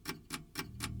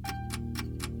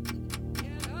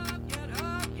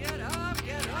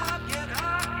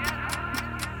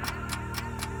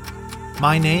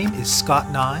My name is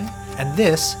Scott Nye, and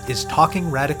this is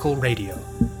Talking Radical Radio.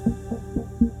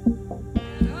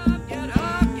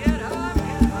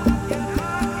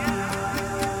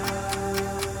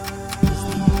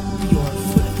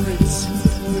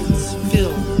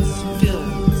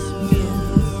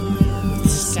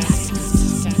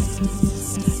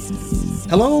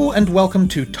 Hello and welcome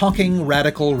to Talking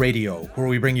Radical Radio, where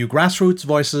we bring you grassroots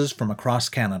voices from across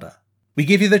Canada. We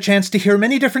give you the chance to hear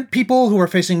many different people who are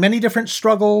facing many different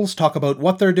struggles, talk about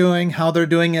what they're doing, how they're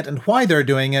doing it, and why they're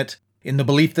doing it, in the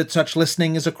belief that such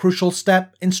listening is a crucial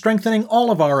step in strengthening all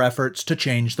of our efforts to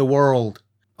change the world.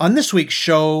 On this week's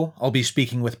show, I'll be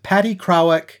speaking with Patty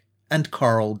Krawiec and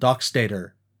Carl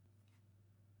Dockstader.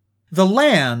 The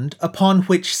land upon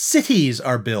which cities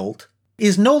are built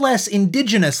is no less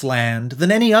Indigenous land than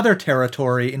any other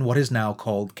territory in what is now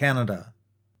called Canada.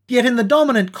 Yet in the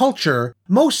dominant culture,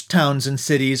 most towns and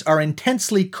cities are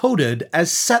intensely coded as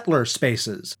settler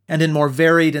spaces, and in more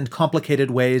varied and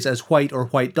complicated ways as white or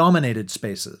white-dominated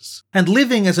spaces. And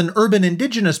living as an urban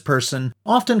Indigenous person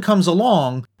often comes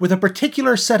along with a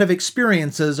particular set of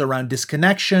experiences around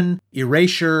disconnection,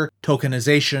 erasure,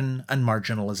 tokenization, and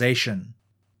marginalization.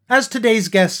 As today's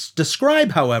guests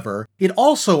describe, however, it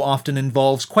also often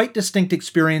involves quite distinct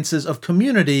experiences of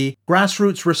community,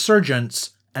 grassroots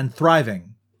resurgence, and thriving.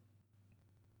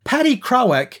 Patty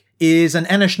Krawiec is an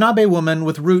Anishinaabe woman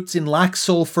with roots in Lac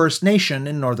Seul First Nation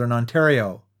in northern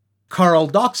Ontario. Carl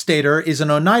Dockstader is an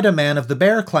Oneida man of the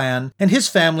Bear Clan, and his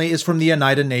family is from the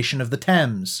Oneida Nation of the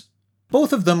Thames.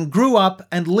 Both of them grew up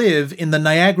and live in the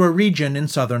Niagara region in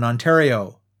southern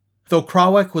Ontario. Though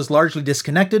Krawiec was largely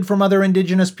disconnected from other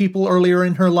Indigenous people earlier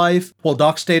in her life, while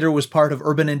Dockstader was part of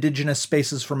urban Indigenous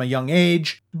spaces from a young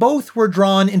age, both were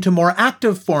drawn into more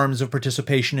active forms of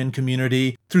participation in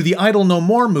community through the Idle No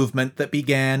More movement that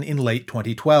began in late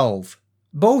 2012.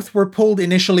 Both were pulled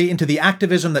initially into the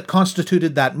activism that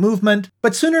constituted that movement,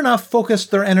 but soon enough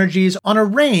focused their energies on a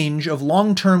range of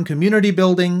long-term community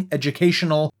building,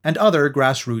 educational, and other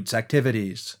grassroots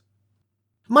activities.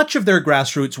 Much of their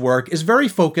grassroots work is very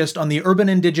focused on the urban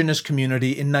Indigenous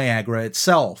community in Niagara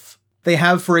itself. They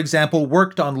have, for example,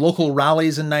 worked on local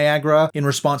rallies in Niagara in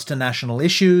response to national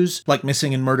issues, like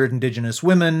missing and murdered Indigenous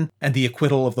women, and the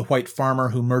acquittal of the white farmer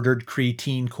who murdered Cree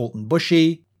teen Colton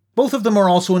Bushy. Both of them are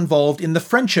also involved in the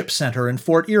Friendship Centre in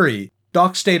Fort Erie,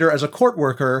 Dockstader as a court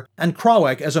worker, and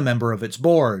Krawiec as a member of its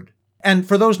board. And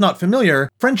for those not familiar,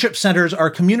 friendship centers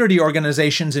are community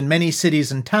organizations in many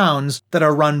cities and towns that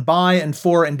are run by and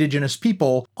for Indigenous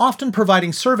people, often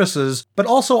providing services, but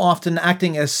also often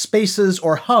acting as spaces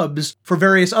or hubs for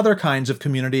various other kinds of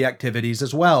community activities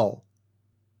as well.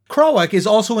 Krawiec is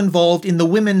also involved in the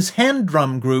Women's Hand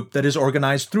Drum group that is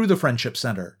organized through the Friendship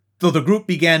Center. Though the group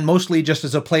began mostly just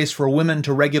as a place for women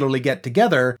to regularly get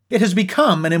together, it has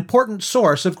become an important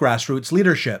source of grassroots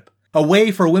leadership. A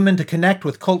way for women to connect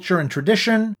with culture and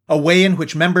tradition, a way in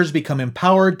which members become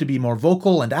empowered to be more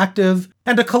vocal and active,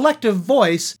 and a collective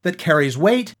voice that carries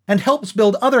weight and helps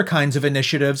build other kinds of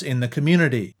initiatives in the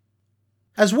community.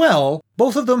 As well,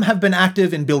 both of them have been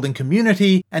active in building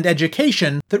community and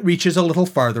education that reaches a little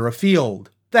farther afield.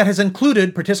 That has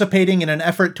included participating in an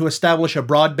effort to establish a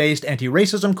broad-based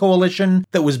anti-racism coalition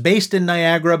that was based in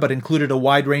Niagara but included a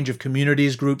wide range of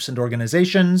communities, groups, and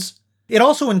organizations. It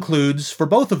also includes, for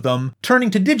both of them,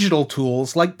 turning to digital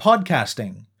tools like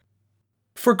podcasting.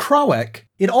 For Krawiec,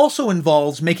 it also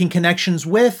involves making connections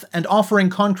with and offering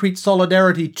concrete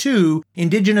solidarity to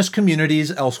Indigenous communities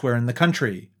elsewhere in the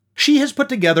country. She has put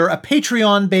together a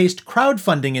Patreon-based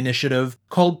crowdfunding initiative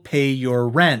called Pay Your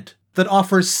Rent that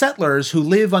offers settlers who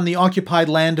live on the occupied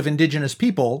land of Indigenous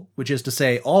people, which is to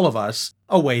say all of us,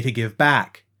 a way to give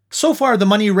back. So far, the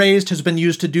money raised has been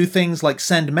used to do things like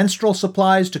send menstrual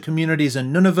supplies to communities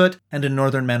in Nunavut and in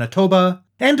northern Manitoba,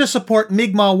 and to support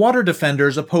Mi'kmaq water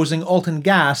defenders opposing Alton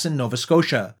Gas in Nova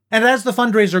Scotia. And as the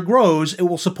fundraiser grows, it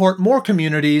will support more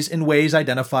communities in ways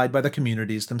identified by the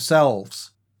communities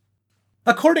themselves.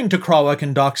 According to Krawiec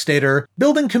and Dockstader,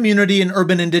 building community in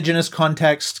urban Indigenous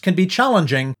contexts can be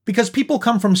challenging because people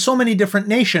come from so many different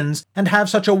nations and have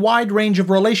such a wide range of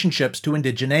relationships to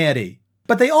indigeneity.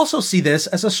 But they also see this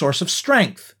as a source of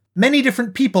strength. Many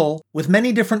different people, with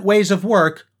many different ways of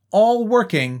work, all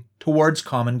working towards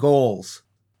common goals.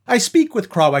 I speak with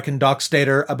Krawiec and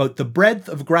Dockstader about the breadth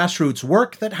of grassroots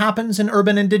work that happens in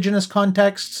urban Indigenous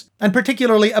contexts, and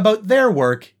particularly about their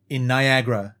work in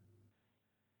Niagara.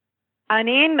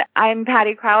 Anine, I'm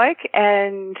Patty Krawiec,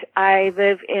 and I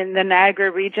live in the Niagara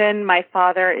region. My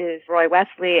father is Roy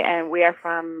Wesley, and we are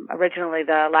from originally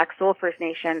the Lac Seul First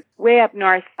Nation, way up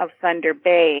north of Thunder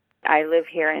Bay. I live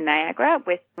here in Niagara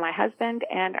with my husband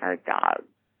and our dog.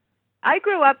 I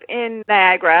grew up in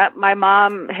Niagara. My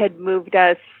mom had moved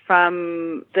us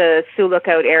from the Sioux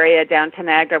Lookout area down to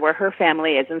Niagara where her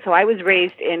family is. And so I was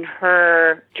raised in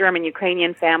her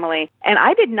German-Ukrainian family. And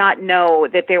I did not know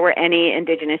that there were any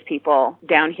Indigenous people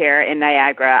down here in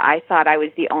Niagara. I thought I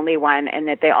was the only one and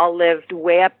that they all lived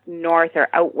way up north or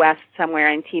out west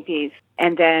somewhere in teepees.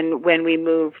 And then when we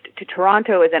moved to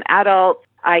Toronto as an adult,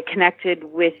 I connected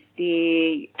with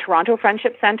the Toronto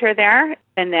Friendship Center there.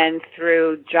 And then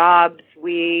through jobs,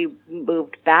 we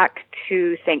moved back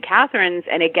to St. Catharines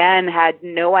and again had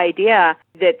no idea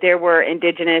that there were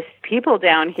Indigenous people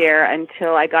down here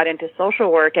until I got into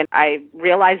social work and I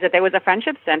realized that there was a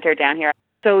Friendship Center down here.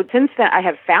 So since then, I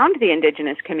have found the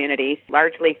Indigenous communities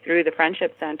largely through the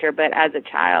Friendship Center, but as a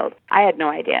child, I had no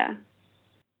idea.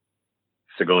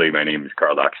 Siguli, my name is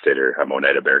Carl Dockstader. I'm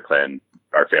Oneida Bear Clan.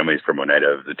 Our family is from Oneida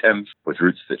of the Thames with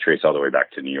roots that trace all the way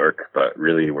back to New York, but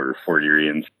really we're Fort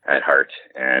Erians at heart,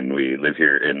 and we live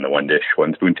here in the one dish,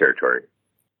 one spoon territory.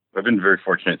 I've been very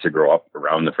fortunate to grow up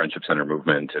around the Friendship Center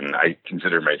movement, and I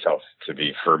consider myself to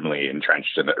be firmly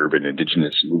entrenched in the urban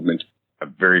Indigenous movement.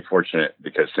 I'm very fortunate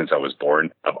because since I was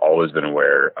born, I've always been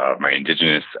aware of my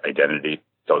Indigenous identity,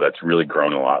 so that's really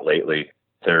grown a lot lately.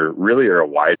 There really are a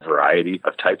wide variety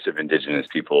of types of Indigenous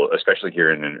people, especially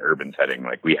here in an urban setting.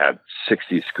 Like we have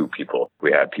 60 Scoop people.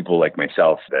 We have people like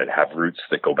myself that have roots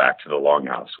that go back to the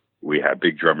Longhouse. We have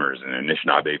big drummers and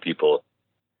Anishinaabe people.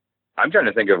 I'm trying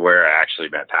to think of where I actually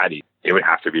met Patty. It would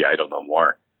have to be Idle No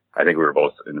More. I think we were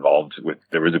both involved with,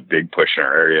 there was a big push in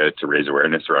our area to raise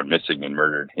awareness around missing and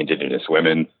murdered Indigenous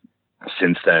women.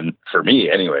 Since then, for me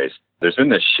anyways, there's been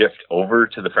this shift over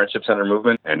to the Friendship Center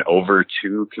movement and over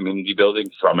to community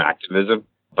building from activism,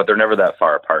 but they're never that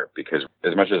far apart because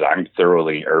as much as I'm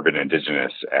thoroughly urban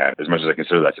Indigenous and as much as I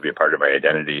consider that to be a part of my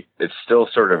identity, it's still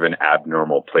sort of an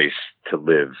abnormal place to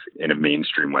live in a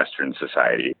mainstream Western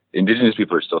society. Indigenous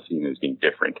people are still seen as being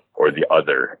different or the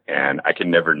other, and I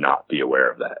can never not be aware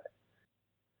of that.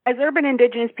 As urban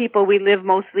Indigenous people, we live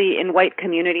mostly in white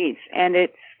communities, and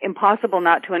it's impossible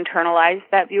not to internalize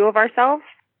that view of ourselves.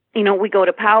 You know, we go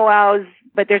to powwows,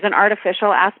 but there's an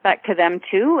artificial aspect to them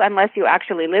too. Unless you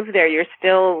actually live there, you're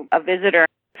still a visitor.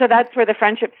 So that's where the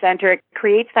Friendship Center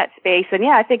creates that space. And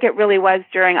yeah, I think it really was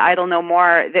during Idle No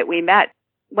More that we met.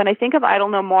 When I think of Idle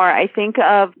No More, I think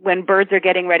of when birds are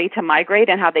getting ready to migrate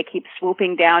and how they keep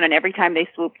swooping down. And every time they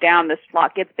swoop down, the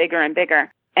flock gets bigger and bigger.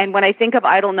 And when I think of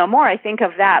Idle No More, I think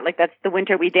of that. Like that's the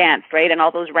winter we danced, right? And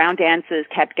all those round dances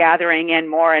kept gathering in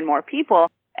more and more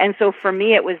people. And so for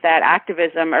me, it was that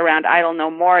activism around Idle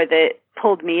No More that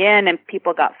pulled me in and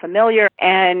people got familiar.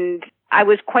 And I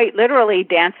was quite literally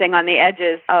dancing on the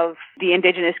edges of the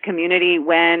Indigenous community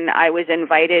when I was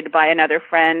invited by another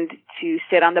friend to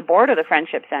sit on the board of the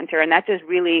Friendship Center. And that just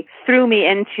really threw me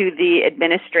into the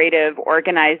administrative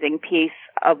organizing piece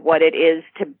of what it is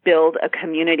to build a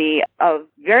community of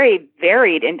very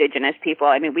varied Indigenous people.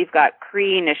 I mean, we've got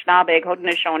Cree, Anishinaabe,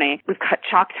 Haudenosaunee, we've got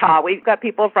Choctaw, we've got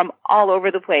people from all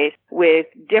over the place with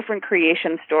different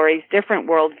creation stories, different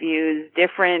worldviews,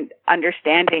 different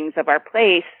understandings of our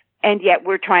place. And yet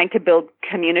we're trying to build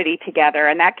community together.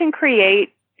 And that can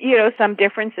create, you know, some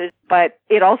differences, but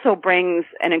it also brings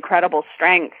an incredible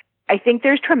strength. I think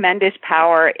there's tremendous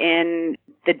power in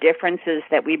the differences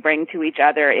that we bring to each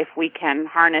other if we can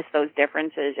harness those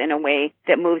differences in a way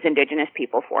that moves Indigenous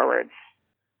people forwards.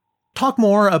 Talk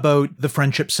more about the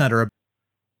Friendship Center.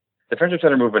 The Friendship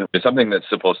Center movement is something that's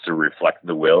supposed to reflect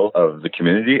the will of the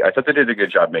community. I thought they did a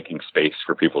good job making space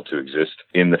for people to exist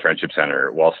in the Friendship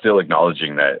Center while still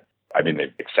acknowledging that, I mean,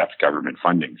 they accept government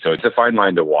funding. So it's a fine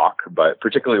line to walk, but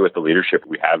particularly with the leadership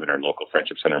we have in our local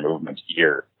Friendship Center movement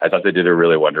here, I thought they did a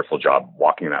really wonderful job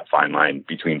walking that fine line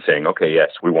between saying, okay, yes,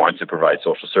 we want to provide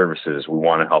social services. We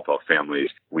want to help out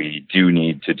families. We do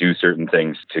need to do certain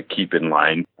things to keep in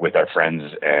line with our friends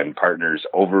and partners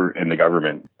over in the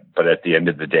government. But at the end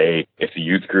of the day, if the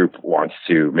youth group wants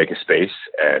to make a space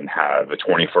and have a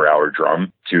 24-hour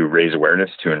drum to raise awareness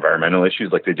to environmental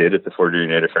issues like they did at the Fort Erie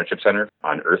Native Friendship Center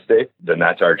on Earth Day, then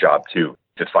that's our job too,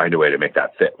 to find a way to make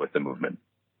that fit with the movement.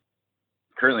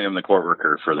 Currently, I'm the court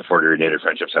worker for the Fort Erie Native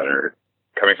Friendship Center.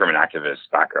 Coming from an activist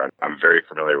background, I'm very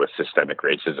familiar with systemic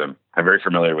racism. I'm very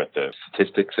familiar with the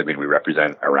statistics. I mean, we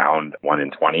represent around 1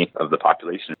 in 20 of the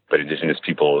population, but Indigenous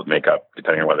people make up,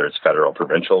 depending on whether it's federal or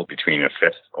provincial, between a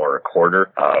fifth or a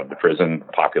quarter of the prison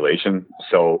population.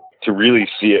 So to really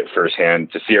see it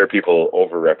firsthand, to see our people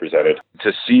overrepresented,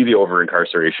 to see the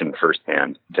over-incarceration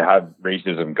firsthand, to have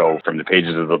racism go from the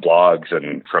pages of the blogs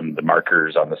and from the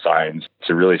markers on the signs,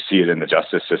 to really see it in the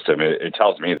justice system, it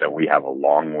tells me that we have a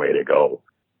long way to go.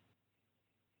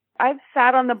 I've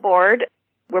sat on the board.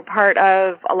 We're part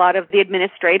of a lot of the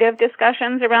administrative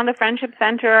discussions around the Friendship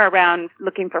Center, around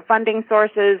looking for funding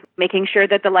sources, making sure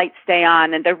that the lights stay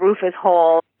on and the roof is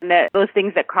whole, and that those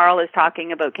things that Carl is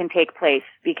talking about can take place.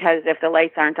 Because if the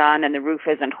lights aren't on and the roof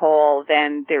isn't whole,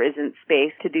 then there isn't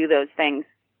space to do those things.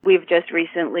 We've just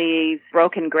recently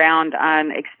broken ground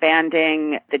on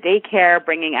expanding the daycare,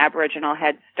 bringing Aboriginal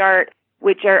Head Start,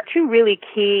 which are two really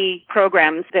key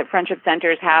programs that Friendship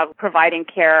Centers have providing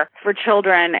care for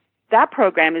children. That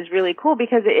program is really cool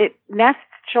because it nests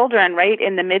children right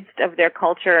in the midst of their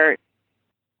culture.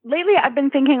 Lately, I've been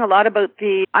thinking a lot about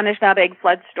the Anishinaabeg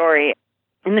flood story.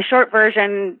 In the short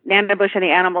version, Nanabush and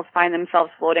the animals find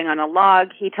themselves floating on a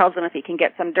log. He tells them if he can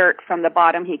get some dirt from the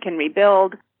bottom, he can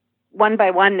rebuild. One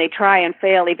by one, they try and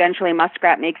fail. Eventually,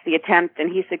 Muskrat makes the attempt,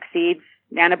 and he succeeds.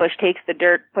 Nanabush takes the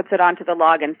dirt, puts it onto the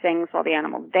log, and sings while the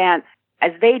animals dance.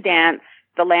 As they dance,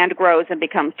 the land grows and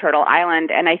becomes Turtle Island.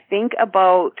 And I think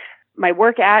about my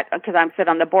work because I'm sit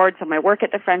on the board, so my work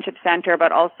at the Friendship Center,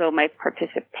 but also my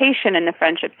participation in the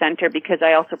Friendship Center because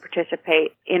I also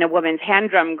participate in a women's hand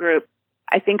drum group.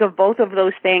 I think of both of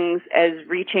those things as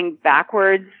reaching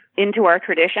backwards into our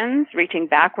traditions, reaching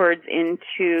backwards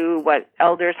into what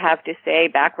elders have to say,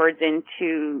 backwards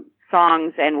into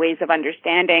songs and ways of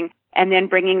understanding, and then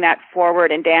bringing that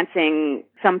forward and dancing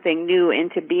something new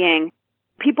into being.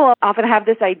 People often have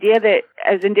this idea that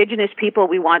as Indigenous people,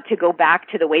 we want to go back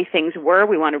to the way things were.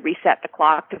 We want to reset the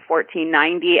clock to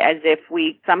 1490 as if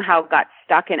we somehow got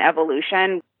stuck in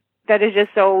evolution. That is just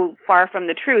so far from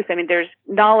the truth. I mean, there's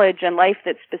knowledge and life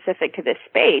that's specific to this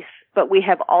space, but we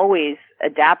have always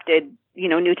adapted,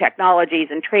 new technologies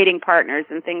and trading partners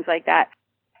and things like that.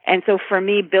 And so for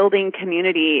me, building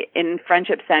community in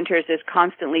Friendship Centers is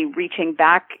constantly reaching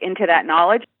back into that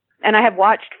knowledge. And I have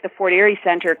watched the Fort Erie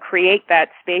Center create that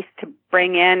space to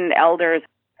bring in elders.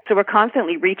 So we're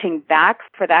constantly reaching back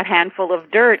for that handful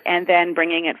of dirt and then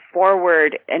bringing it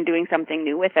forward and doing something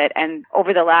new with it. And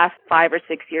over the last 5 or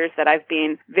 6 years that I've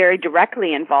been very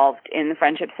directly involved in the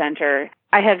Friendship Center,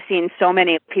 I have seen so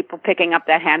many people picking up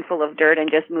that handful of dirt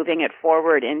and just moving it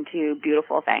forward into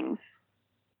beautiful things.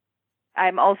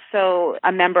 I'm also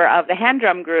a member of the Hand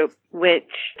Drum Group, which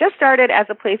just started as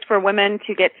a place for women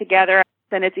to get together,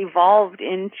 and it's evolved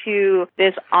into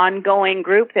this ongoing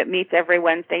group that meets every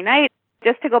Wednesday night.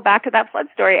 Just to go back to that flood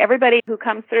story, everybody who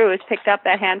comes through has picked up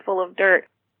that handful of dirt.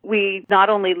 We not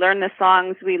only learn the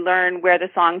songs, we learn where the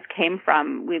songs came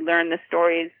from. We learn the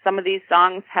stories. Some of these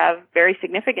songs have very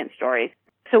significant stories.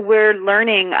 So we're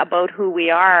learning about who we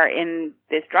are in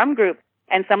this drum group.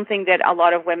 And something that a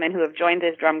lot of women who have joined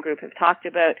this drum group have talked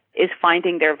about is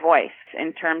finding their voice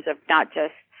in terms of not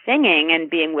just singing and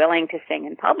being willing to sing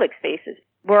in public spaces.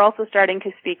 We're also starting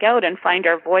to speak out and find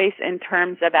our voice in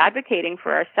terms of advocating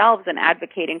for ourselves and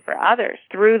advocating for others.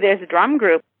 Through this drum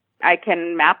group, I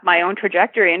can map my own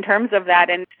trajectory in terms of that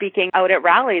and speaking out at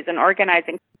rallies and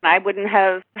organizing. I wouldn't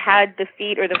have had the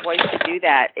feet or the voice to do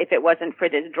that if it wasn't for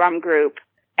this drum group.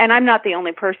 And I'm not the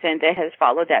only person that has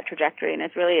followed that trajectory. And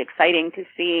it's really exciting to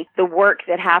see the work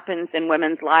that happens in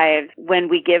women's lives when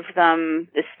we give them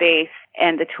the space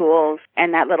and the tools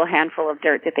and that little handful of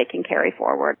dirt that they can carry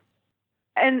forward.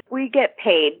 And we get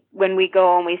paid when we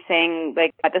go and we sing,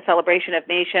 like at the Celebration of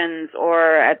Nations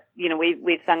or at,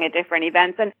 we've sung at different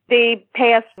events, and they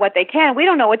pay us what they can. We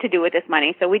don't know what to do with this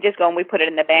money, so we just go and we put it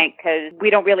in the bank because we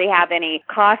don't really have any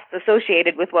costs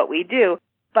associated with what we do.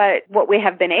 But what we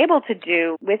have been able to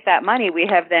do with that money, we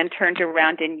have then turned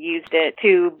around and used it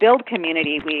to build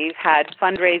community. We've had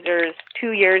fundraisers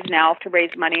 2 years now to raise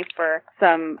money for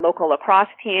some local lacrosse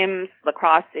teams.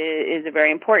 Lacrosse is a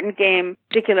very important game,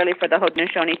 particularly for the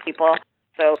Haudenosaunee people.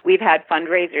 So we've had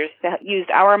fundraisers that used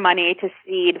our money to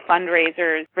seed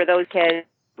fundraisers for those kids.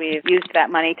 We've used that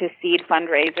money to seed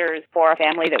fundraisers for a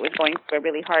family that was going through a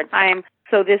really hard time.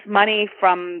 So this money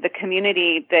from the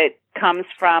community that comes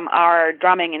from our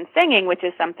drumming and singing, which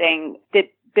is something that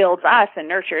builds us and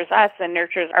nurtures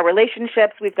our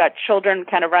relationships. We've got children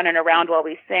kind of running around while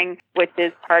we sing, which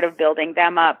is part of building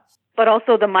them up. But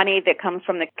also the money that comes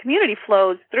from the community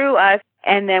flows through us.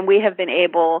 And then we have been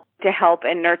able to help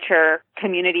and nurture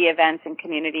community events and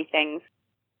community things.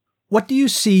 What do you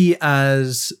see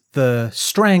as the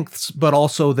strengths, but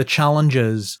also the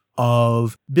challenges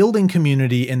of building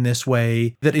community in this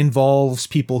way that involves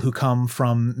people who come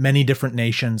from many different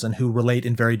nations and who relate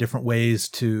in very different ways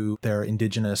to their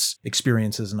Indigenous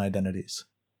experiences and identities?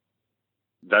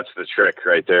 That's the trick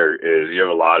right there, is you have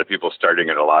a lot of people starting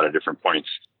at a lot of different points,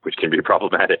 which can be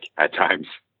problematic at times.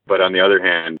 But on the other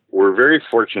hand, we're very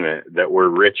fortunate that we're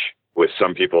rich with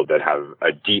some people that have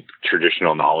a deep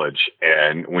traditional knowledge.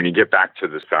 And when you get back to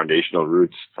the foundational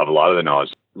roots of a lot of the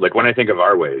knowledge, Like when I think of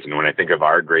our ways and when I think of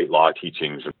our great law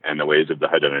teachings and the ways of the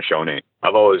Haudenosaunee,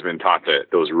 I've always been taught that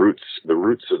those roots, the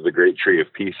roots of the great tree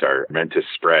of peace are meant to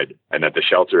spread, and that the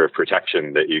shelter of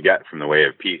protection that you get from the way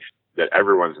of peace, that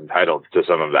everyone's entitled to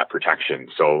some of that protection.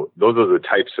 So those are the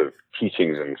types of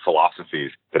teachings and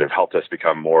philosophies that have helped us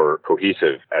become more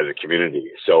cohesive as a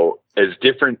community. So as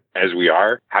different as we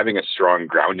are, having a strong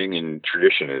grounding in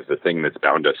tradition is the thing that's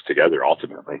bound us together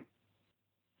ultimately.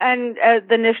 And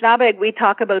the Anishinaabe, we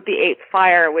talk about the eighth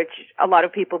fire, which a lot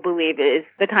of people believe is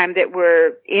the time that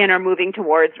we're in or moving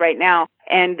towards right now.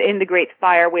 And in the Great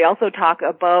Fire, we also talk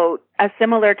about a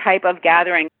similar type of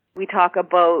gathering. We talk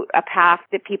about a path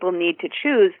that people need to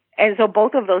choose. And so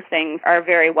both of those things are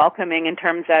very welcoming in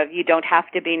terms of you don't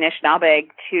have to be Anishinaabe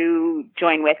to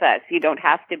join with us. You don't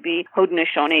have to be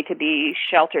Haudenosaunee to be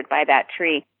sheltered by that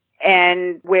tree.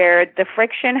 And where the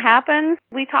friction happens,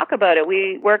 we talk about it.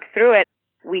 We work through it.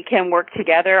 We can work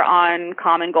together on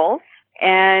common goals,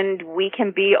 and we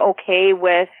can be okay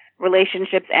with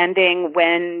relationships ending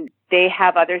when they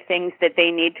have other things that they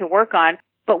need to work on.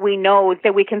 But we know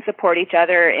that we can support each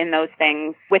other in those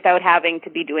things without having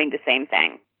to be doing the same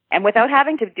thing and without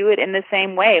having to do it in the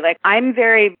same way. Like, I'm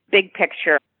very big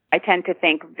picture. I tend to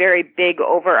think very big,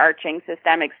 overarching,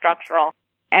 systemic, structural.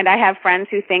 And I have friends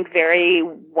who think very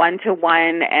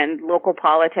one-to-one and local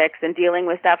politics and dealing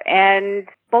with stuff. And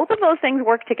both of those things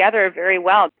work together very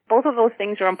well. Both of those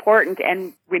things are important,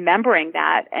 and remembering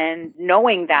that and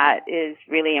knowing that is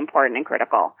really important and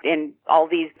critical in all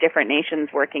these different nations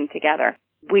working together.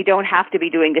 We don't have to be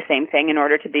doing the same thing in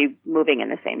order to be moving in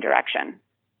the same direction.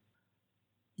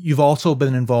 You've also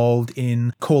been involved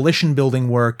in coalition building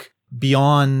work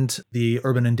beyond the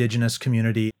urban Indigenous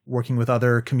community, working with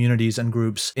other communities and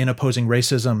groups in opposing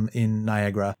racism in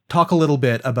Niagara. Talk a little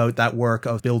bit about that work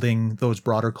of building those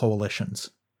broader coalitions.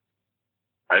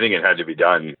 I think it had to be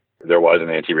done. There was an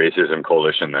anti-racism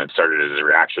coalition that started as a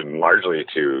reaction largely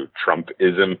to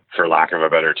Trumpism, for lack of a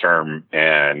better term.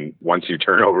 And once you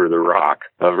turn over the rock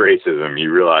of racism,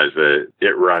 you realize that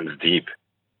it runs deep.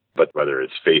 But whether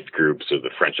it's faith groups or the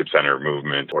Friendship Center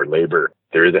movement or labor,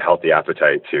 there is a healthy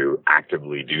appetite to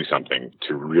actively do something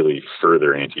to really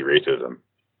further anti-racism.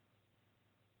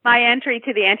 My entry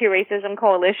to the Anti-Racism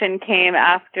Coalition came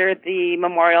after the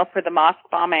memorial for the mosque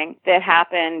bombing that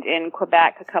happened in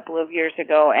Quebec a couple of years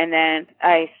ago. And then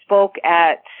I spoke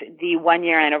at the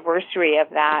 1-year anniversary of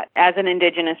that as an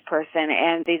Indigenous person,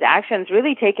 and these actions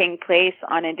really taking place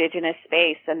on Indigenous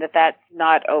space, and that's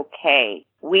not okay.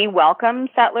 We welcome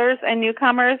settlers and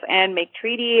newcomers and make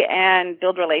treaty and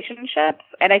build relationships.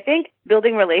 And I think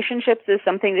building relationships is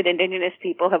something that Indigenous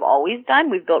people have always done.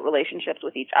 We've built relationships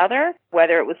with each other,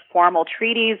 whether it was formal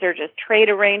treaties or just trade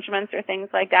arrangements or things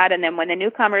like that. And then when the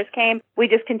newcomers came, we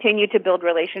just continued to build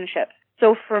relationships.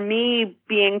 So for me,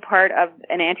 being part of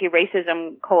an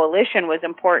anti-racism coalition was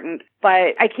important,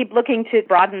 but I keep looking to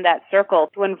broaden that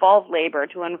circle, to involve labor,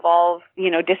 to involve,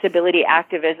 disability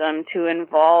activism, to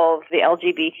involve the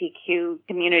LGBTQ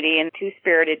community and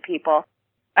two-spirited people.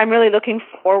 I'm really looking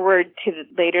forward to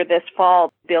later this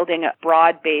fall building a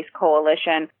broad-based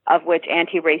coalition of which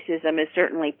anti-racism is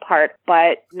certainly part,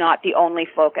 but not the only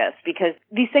focus, because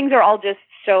these things are all just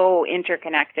so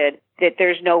interconnected that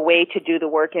there's no way to do the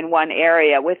work in one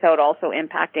area without also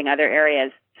impacting other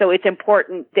areas. So it's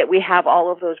important that we have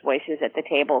all of those voices at the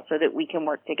table so that we can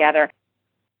work together.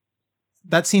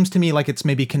 That seems to me like it's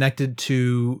maybe connected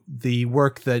to the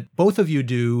work that both of you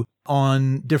do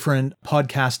on different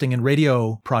podcasting and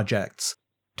radio projects.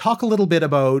 Talk a little bit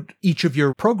about each of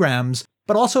your programs,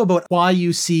 but also about why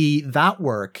you see that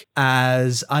work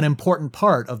as an important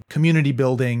part of community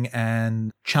building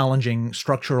and challenging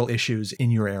structural issues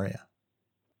in your area.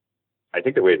 I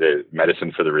think the way the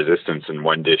Medicine for the Resistance and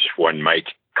One Dish, One Mic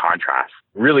contrast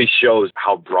really shows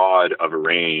how broad of a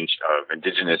range of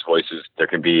Indigenous voices there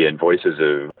can be and voices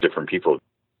of different people.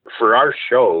 For our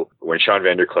show, when Sean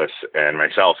Vandercliff and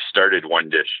myself started One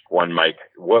Dish, One Mic,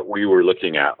 what we were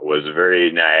looking at was a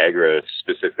very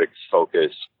Niagara-specific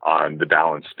focus on the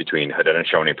balance between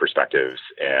Haudenosaunee perspectives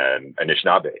and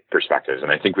Anishinaabe perspectives.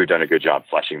 And I think we've done a good job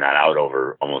fleshing that out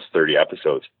over almost 30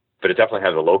 episodes. But it definitely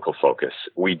has a local focus.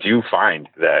 We do find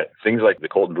that things like the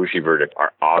Colton Boushie verdict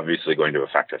are obviously going to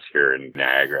affect us here in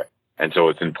Niagara. And so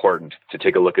it's important to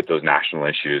take a look at those national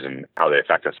issues and how they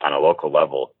affect us on a local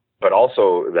level. But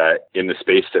also that in the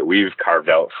space that we've carved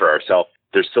out for ourselves,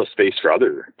 there's still space for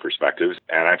other perspectives.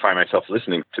 And I find myself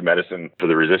listening to Medicine for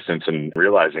the Resistance and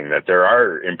realizing that there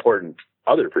are important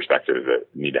other perspectives that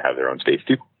need to have their own space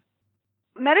too.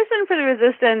 Medicine for the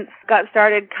Resistance got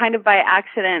started kind of by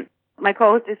accident. My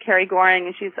co-host is Carrie Goring,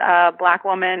 and she's a Black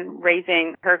woman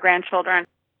raising her grandchildren.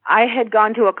 I had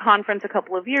gone to a conference a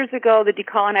couple of years ago, the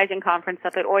Decolonizing Conference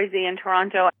up at OISE in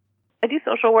Toronto. I do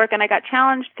social work, and I got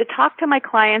challenged to talk to my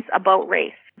clients about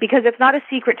race because it's not a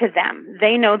secret to them.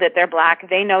 They know that they're Black.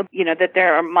 They know, that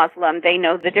they're Muslim. They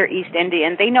know that they're East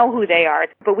Indian. They know who they are.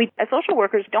 But we, as social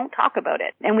workers, don't talk about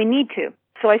it, and we need to.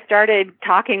 So I started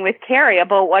talking with Carrie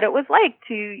about what it was like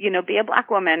to, be a Black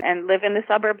woman and live in the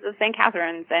suburbs of St.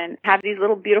 Catharines and have these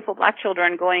little beautiful Black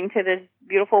children going to this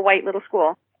beautiful white little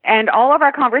school. And all of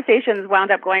our conversations wound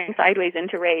up going sideways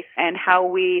into race and how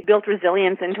we built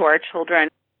resilience into our children.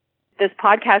 This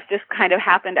podcast just kind of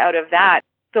happened out of that.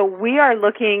 So we are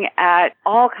looking at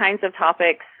all kinds of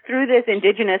topics through this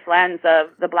Indigenous lens of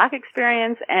the Black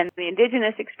experience and the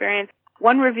Indigenous experience.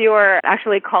 One reviewer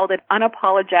actually called it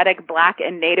unapologetic Black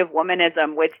and Native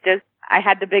womanism, which I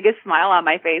had the biggest smile on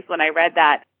my face when I read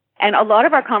that. And a lot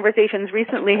of our conversations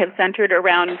recently have centered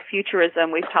around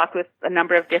futurism. We've talked with a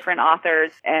number of different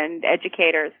authors and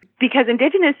educators because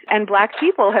Indigenous and Black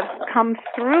people have come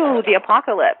through the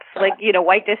apocalypse.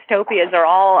 White dystopias are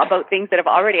all about things that have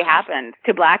already happened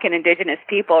to Black and Indigenous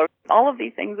people. All of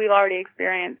these things we've already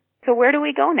experienced. So where do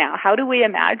we go now? How do we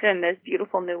imagine this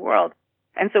beautiful new world?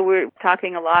 And so we're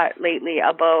talking a lot lately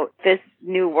about this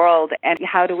new world and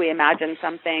how do we imagine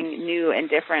something new and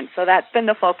different. So that's been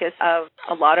the focus of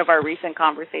a lot of our recent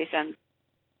conversations.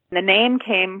 The name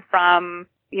came from,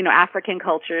 African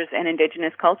cultures and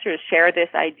Indigenous cultures share this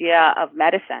idea of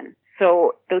medicine.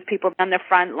 So those people on the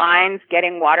front lines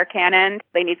getting water cannoned,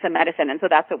 they need some medicine. And so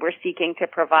that's what we're seeking to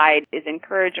provide is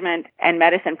encouragement and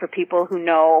medicine for people who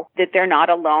know that they're not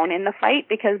alone in the fight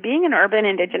because being an urban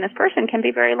Indigenous person can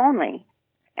be very lonely.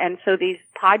 And so these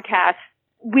podcasts,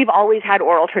 we've always had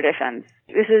oral traditions.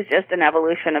 This is just an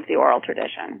evolution of the oral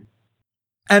tradition.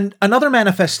 And another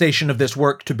manifestation of this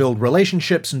work to build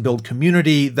relationships and build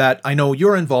community that I know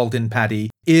you're involved in, Patty,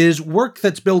 is work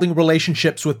that's building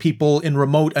relationships with people in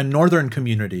remote and northern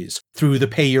communities through the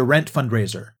Pay Your Rent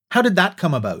fundraiser. How did that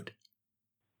come about?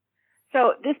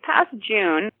 So this past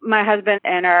June, my husband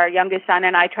and our youngest son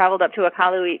and I traveled up to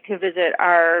Iqaluit to visit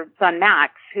our son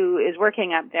Max, who is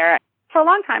working up there. For a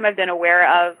long time, I've been aware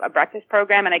of a breakfast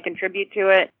program, and I contribute to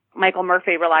it. Michael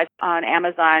Murphy relies on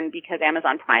Amazon because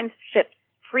Amazon Prime ships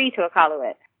free to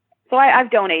Iqaluit. So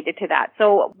I've donated to that.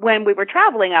 So when we were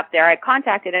traveling up there, I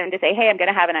contacted him to say, hey, I'm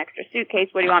going to have an extra suitcase.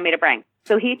 What do you want me to bring?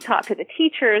 So he talked to the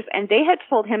teachers, and they had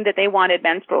told him that they wanted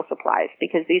menstrual supplies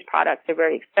because these products are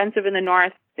very expensive in the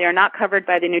North. They are not covered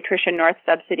by the Nutrition North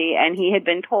subsidy, and he had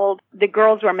been told the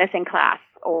girls were missing class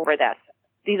over this.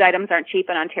 These items aren't cheap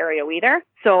in Ontario either.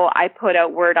 So I put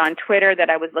out word on Twitter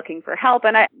that I was looking for help,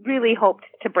 and I really hoped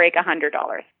to break $100.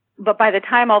 But by the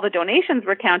time all the donations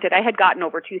were counted, I had gotten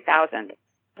over 2,000.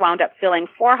 Wound up filling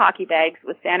 4 hockey bags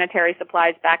with sanitary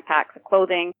supplies, backpacks,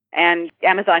 clothing, and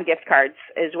Amazon gift cards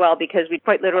as well because we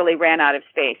quite literally ran out of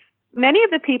space. Many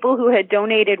of the people who had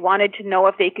donated wanted to know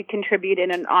if they could contribute in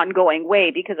an ongoing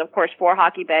way because, of course, 4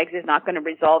 hockey bags is not going to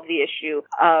resolve the issue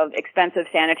of expensive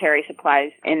sanitary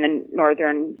supplies in the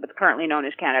northern, what's currently known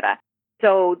as Canada.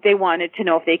 So they wanted to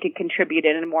know if they could contribute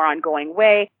in a more ongoing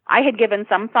way. I had given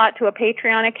some thought to a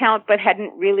Patreon account, but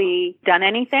hadn't really done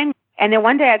anything. And then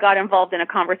one day I got involved in a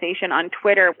conversation on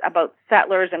Twitter about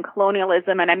settlers and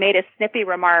colonialism, and I made a snippy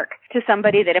remark to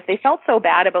somebody that if they felt so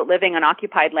bad about living on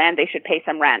occupied land, they should pay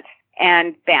some rent.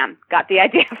 And bam, got the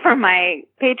idea for my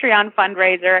Patreon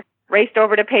fundraiser, raced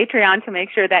over to Patreon to make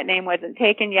sure that name wasn't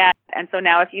taken yet. And so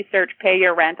now if you search Pay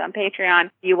Your Rent on Patreon,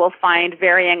 you will find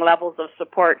varying levels of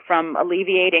support from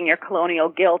alleviating your colonial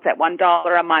guilt at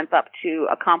 $1 a month up to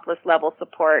accomplice level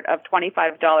support of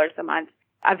 $25 a month.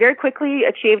 I very quickly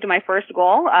achieved my first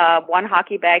goal, 1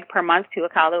 hockey bag per month to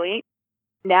Iqaluit.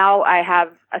 Now I have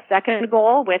a second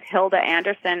goal with Hilda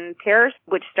Anderson Pierce,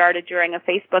 which started during a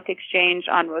Facebook exchange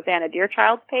on Rosanna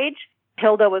Deerchild's page.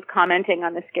 Hilda was commenting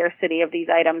on the scarcity of these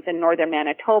items in northern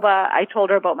Manitoba. I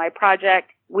told her about my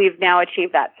project. We've now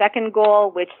achieved that second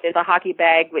goal, which is a hockey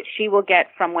bag, which she will get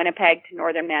from Winnipeg to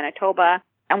northern Manitoba.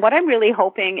 And what I'm really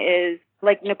hoping is,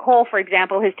 like Nicole, for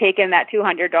example, has taken that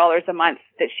 $200 a month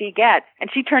that she gets, and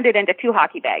she turned it into 2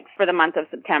 hockey bags for the month of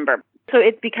September. So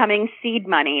it's becoming seed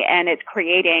money, and it's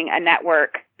creating a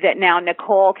network that now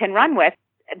Nicole can run with.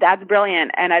 That's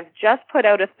brilliant. And I've just put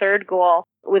out a third goal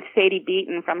with Sadie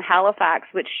Beaton from Halifax,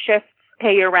 which shifts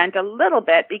Pay Your Rent a little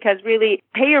bit, because really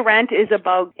Pay Your Rent is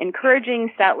about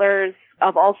encouraging settlers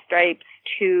of all stripes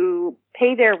to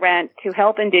pay their rent to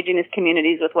help Indigenous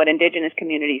communities with what Indigenous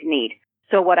communities need.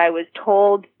 So what I was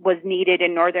told was needed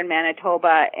in northern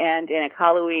Manitoba and in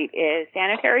Iqaluit is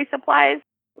sanitary supplies.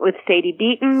 With Sadie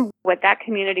Beaton, what that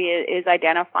community is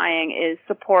identifying is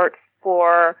support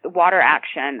for water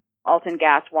action. Alton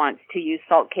Gas wants to use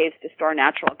salt caves to store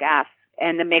natural gas.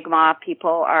 And the Mi'kmaq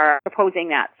people are proposing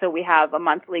that. So we have a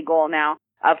monthly goal now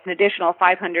of an additional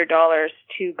 $500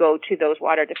 to go to those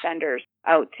water defenders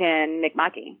out in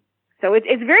Mi'kmaqui. So it's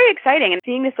very exciting, and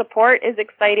seeing the support is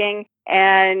exciting,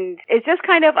 and it's just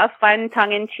kind of a fun,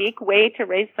 tongue-in-cheek way to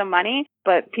raise some money.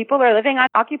 But people are living on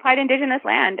occupied Indigenous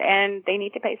land, and they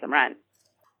need to pay some rent.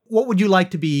 What would you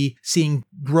like to be seeing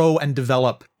grow and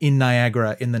develop in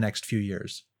Niagara in the next few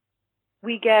years?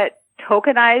 We get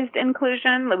tokenized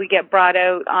inclusion. We get brought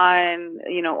out on,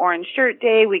 Orange Shirt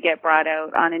Day. We get brought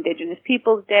out on Indigenous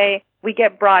Peoples Day. We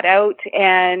get brought out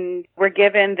and we're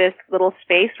given this little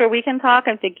space where we can talk.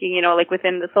 I'm thinking, like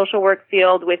within the social work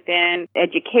field, within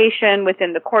education,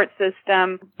 within the court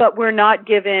system, but we're not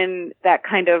given that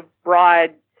kind of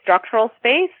broad structural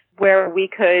space where we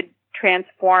could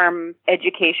transform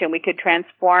education. We could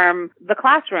transform the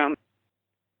classroom.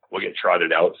 We'll get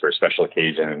trotted out for special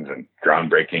occasions and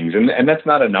groundbreakings. And that's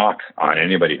not a knock on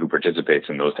anybody who participates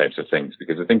in those types of things,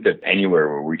 because I think that anywhere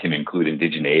where we can include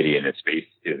indigeneity in its space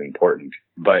is important.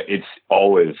 But it's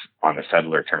always on the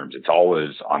settler terms. It's always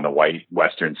on the white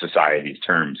Western society's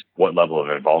terms, what level of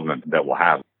involvement that we'll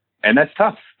have. And that's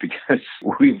tough because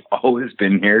we've always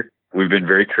been here. We've been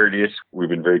very courteous. We've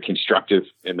been very constructive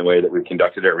in the way that we've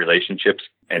conducted our relationships.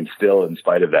 And still, in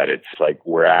spite of that, it's like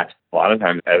we're at a lot of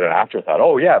times as an afterthought.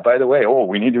 Oh, yeah, by the way,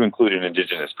 we need to include an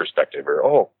Indigenous perspective, or,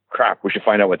 oh, crap, we should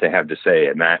find out what they have to say.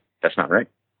 And that's not right.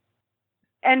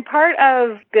 And part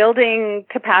of building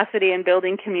capacity and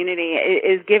building community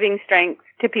is giving strength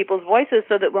to people's voices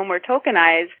so that when we're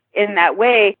tokenized in that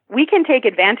way, we can take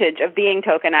advantage of being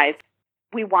tokenized.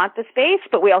 We want the space,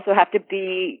 but we also have to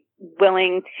be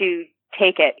willing to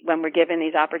take it when we're given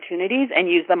these opportunities and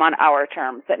use them on our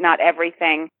terms, that not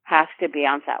everything has to be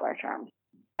on settler terms.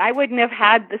 I wouldn't have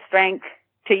had the strength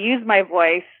to use my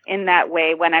voice in that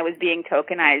way when I was being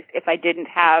tokenized if I didn't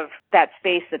have that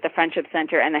space that the Friendship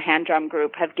Center and the Hand Drum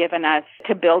Group have given us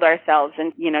to build ourselves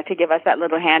and, to give us that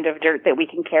little hand of dirt that we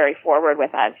can carry forward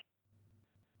with us.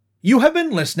 You have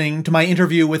been listening to my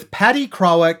interview with Patty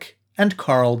Krawiec and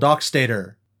Carl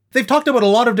Dockstader. They've talked about a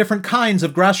lot of different kinds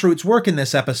of grassroots work in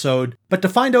this episode, but to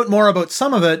find out more about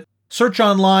some of it, search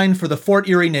online for the Fort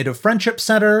Erie Native Friendship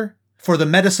Center, for the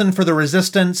Medicine for the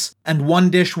Resistance and One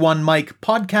Dish, One Mic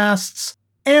podcasts,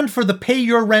 and for the Pay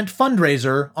Your Rent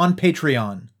fundraiser on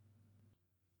Patreon.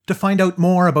 To find out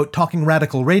more about Talking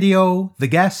Radical Radio, the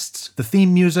guests, the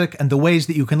theme music, and the ways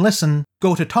that you can listen,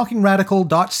 go to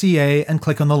talkingradical.ca and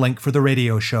click on the link for the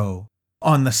radio show.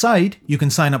 On the site, you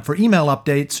can sign up for email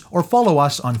updates or follow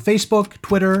us on Facebook,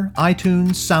 Twitter, iTunes,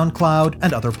 SoundCloud,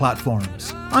 and other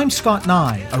platforms. I'm Scott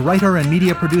Nye, a writer and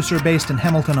media producer based in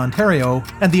Hamilton, Ontario,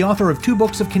 and the author of 2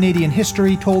 books of Canadian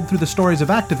history told through the stories of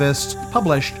activists,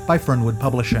 published by Fernwood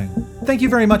Publishing. Thank you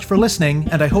very much for listening,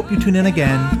 and I hope you tune in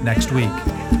again next week.